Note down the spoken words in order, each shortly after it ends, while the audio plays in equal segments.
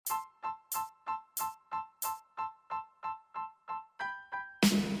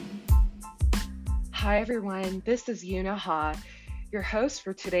Hi, everyone. This is Yuna Ha, your host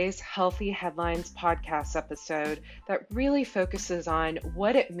for today's Healthy Headlines podcast episode that really focuses on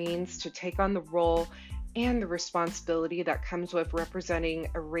what it means to take on the role and the responsibility that comes with representing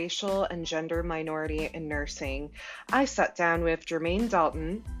a racial and gender minority in nursing. I sat down with Jermaine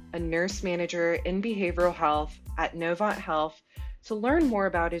Dalton, a nurse manager in behavioral health at Novant Health, to learn more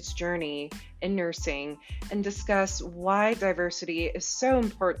about his journey in nursing and discuss why diversity is so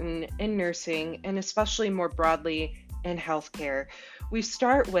important in nursing and especially more broadly in healthcare. We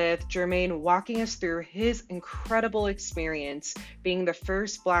start with Jermaine walking us through his incredible experience being the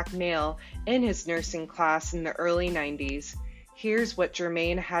first Black male in his nursing class in the early 90s. Here's what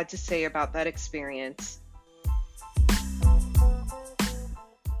Jermaine had to say about that experience.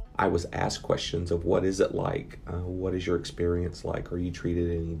 I was asked questions of what is it like? What is your experience like? Are you treated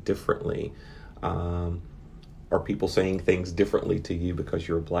any differently? Are people saying things differently to you because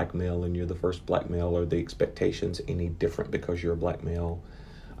you're a Black male and you're the first Black male? Are the expectations any different because you're a Black male?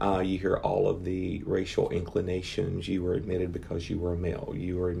 You hear all of the racial inclinations. You were admitted because you were a male.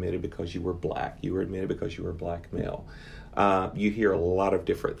 You were admitted because you were Black. You were admitted because you were a Black male. You hear a lot of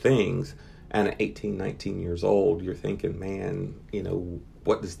different things. And at 18, 19 years old, you're thinking, man,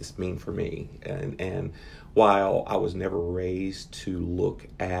 what does this mean for me? And while I was never raised to look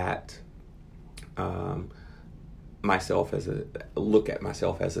at myself as a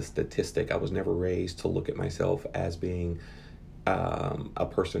statistic, I was never raised to look at myself as being a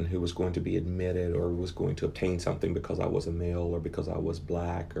person who was going to be admitted or was going to obtain something because I was a male or because I was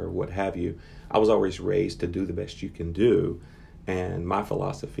Black or what have you. I was always raised to do the best you can do. And my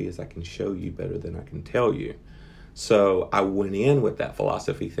philosophy is I can show you better than I can tell you. So I went in with that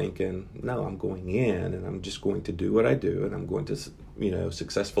philosophy thinking, no, I'm going in and I'm just going to do what I do and I'm going to,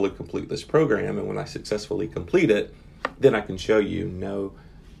 successfully complete this program. And when I successfully complete it, then I can show you, no,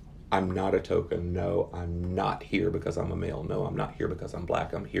 I'm not a token. No, I'm not here because I'm a male. No, I'm not here because I'm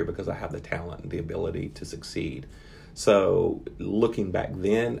Black. I'm here because I have the talent and the ability to succeed. So looking back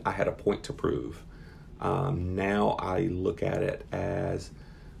then, I had a point to prove. Now I look at it as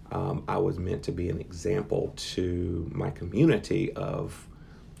I was meant to be an example to my community of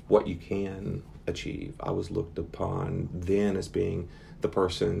what you can achieve. I was looked upon then as being the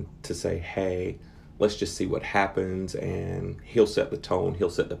person to say, hey, let's just see what happens, and he'll set the tone, he'll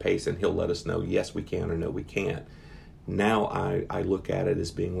set the pace, and he'll let us know, yes, we can or no, we can't. Now I look at it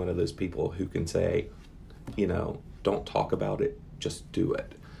as being one of those people who can say, don't talk about it, just do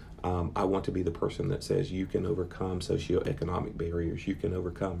it. I want to be the person that says you can overcome socioeconomic barriers, you can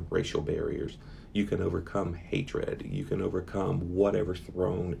overcome racial barriers, you can overcome hatred, you can overcome whatever's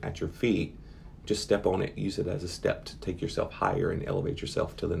thrown at your feet. Just step on it, use it as a step to take yourself higher and elevate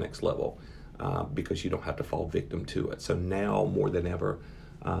yourself to the next level because you don't have to fall victim to it. So now more than ever,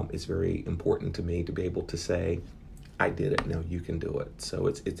 it's very important to me to be able to say, I did it, now you can do it. So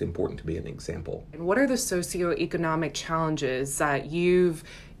it's important to be an example. And what are the socioeconomic challenges that you've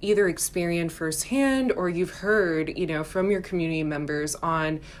either experienced firsthand or you've heard, from your community members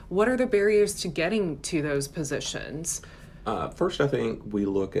on what are the barriers to getting to those positions? First, I think we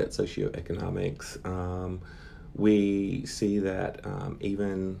look at socioeconomics. We see that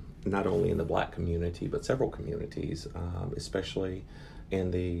even not only in the Black community, but several communities, especially in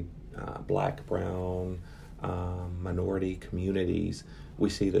the Black, brown, minority communities,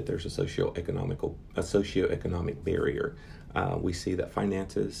 we see that there's a socioeconomic barrier. We see that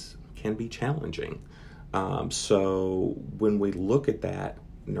finances can be challenging. So when we look at that,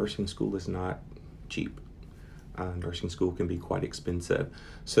 nursing school is not cheap. Nursing school can be quite expensive.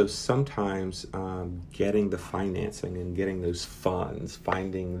 So sometimes getting the financing and getting those funds,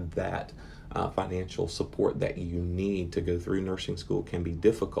 finding that financial support that you need to go through nursing school can be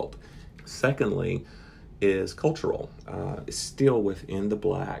difficult. Secondly, is cultural. Still within the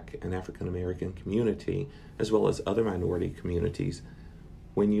Black and African American community, as well as other minority communities,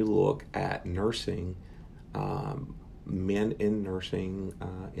 when you look at nursing, men in nursing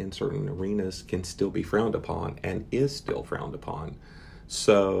in certain arenas can still be frowned upon and is still frowned upon.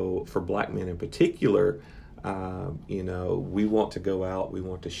 So for Black men in particular, we want to go out, we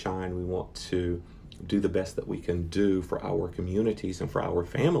want to shine, we want to do the best that we can do for our communities and for our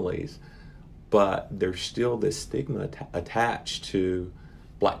families. But there's still this stigma attached to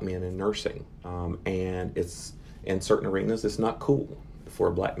Black men in nursing. And it's in certain arenas, it's not cool for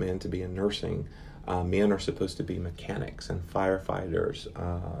a Black man to be in nursing. Men are supposed to be mechanics and firefighters,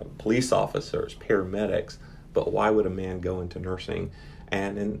 police officers, paramedics. But why would a man go into nursing?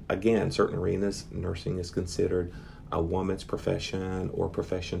 And in, again, certain arenas, nursing is considered a woman's profession or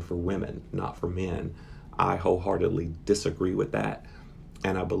profession for women, not for men. I wholeheartedly disagree with that.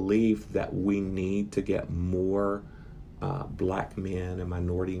 And I believe that we need to get more Black men and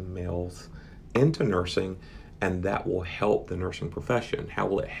minority males into nursing, and that will help the nursing profession. How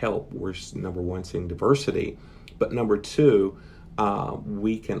will it help? We're, number one, seeing diversity, but number two,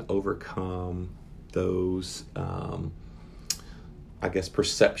 we can overcome those,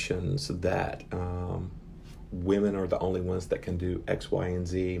 perceptions that women are the only ones that can do X, Y, and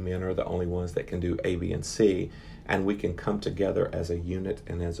Z. Men are the only ones that can do A, B, and C. And we can come together as a unit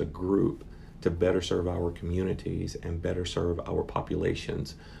and as a group to better serve our communities and better serve our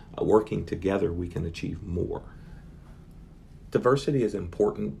populations. Working together, we can achieve more. Diversity is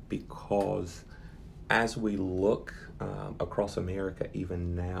important because as we look across America,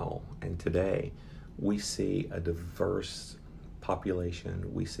 even now and today, we see a diverse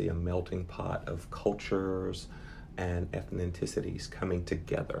population. We see a melting pot of cultures and ethnicities coming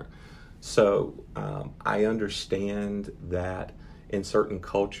together. So I understand that in certain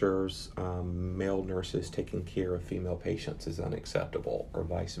cultures, male nurses taking care of female patients is unacceptable, or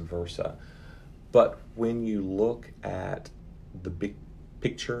vice versa. But when you look at the big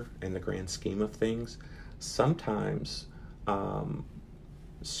picture and the grand scheme of things, sometimes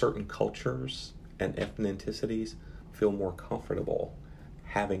certain cultures and ethnicities feel more comfortable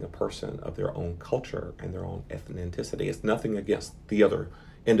having a person of their own culture and their own ethnicity. It's nothing against the other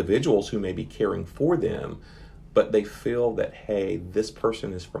individuals who may be caring for them, but they feel that, hey, this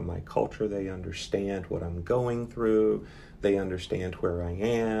person is from my culture. They understand what I'm going through. They understand where I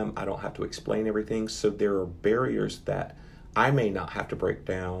am. I don't have to explain everything. So there are barriers that I may not have to break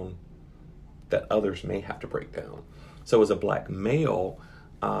down that others may have to break down. So as a Black male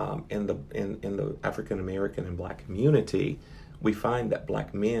in the African American and Black community, we find that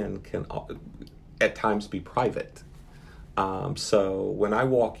Black men can at times be private. So when I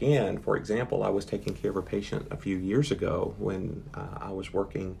walk in, for example, I was taking care of a patient a few years ago when I was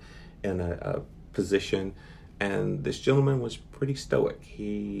working in a position, and this gentleman was pretty stoic.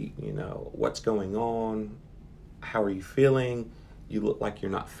 He, what's going on? How are you feeling? You look like you're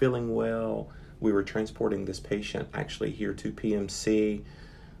not feeling well. We were transporting this patient actually here to PMC.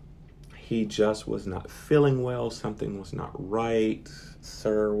 He just was not feeling well. Something was not right.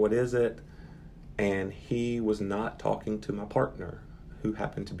 Sir, what is it? And he was not talking to my partner, who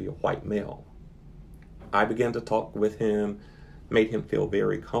happened to be a white male. I began to talk with him, made him feel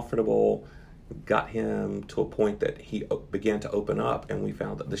very comfortable, got him to a point that he began to open up, and we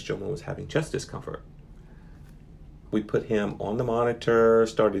found that this gentleman was having chest discomfort. We put him on the monitor,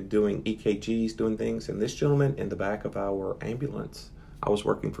 started doing EKGs, doing things, and this gentleman in the back of our ambulance, I was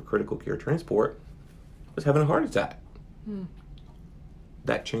working for critical care transport, was having a heart attack.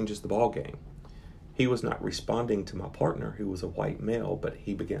 That changes the ball game. He was not responding to my partner, who was a white male, but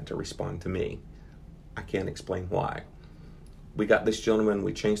he began to respond to me. I can't explain why. We got this gentleman,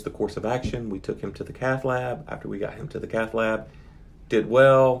 we changed the course of action, we took him to the cath lab. After we got him to the cath lab, did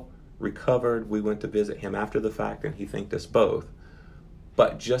well, recovered. We went to visit him after the fact, and he thanked us both.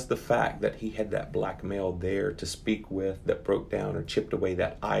 But just the fact that he had that Black male there to speak with that broke down or chipped away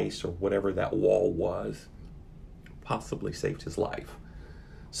that ice or whatever that wall was, possibly saved his life.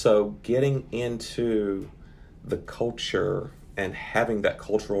 So getting into the culture and having that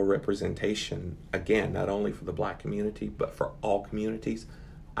cultural representation, again, not only for the Black community, but for all communities,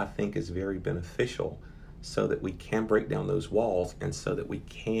 I think is very beneficial, so that we can break down those walls and so that we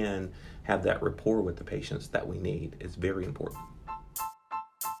can have that rapport with the patients that we need. It's very important.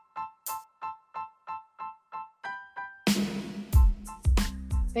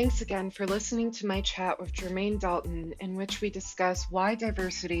 Thanks again for listening to my chat with Jermaine Dalton, in which we discuss why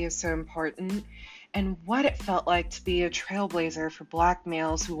diversity is so important and what it felt like to be a trailblazer for Black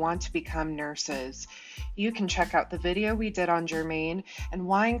males who want to become nurses. You can check out the video we did on Jermaine and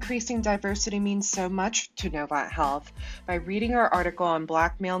why increasing diversity means so much to Novant Health by reading our article on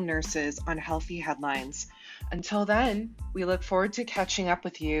Black male nurses on Healthy Headlines. Until then, we look forward to catching up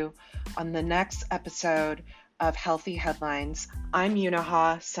with you on the next episode of Healthy Headlines. I'm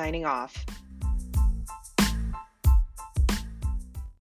Yunaha, signing off.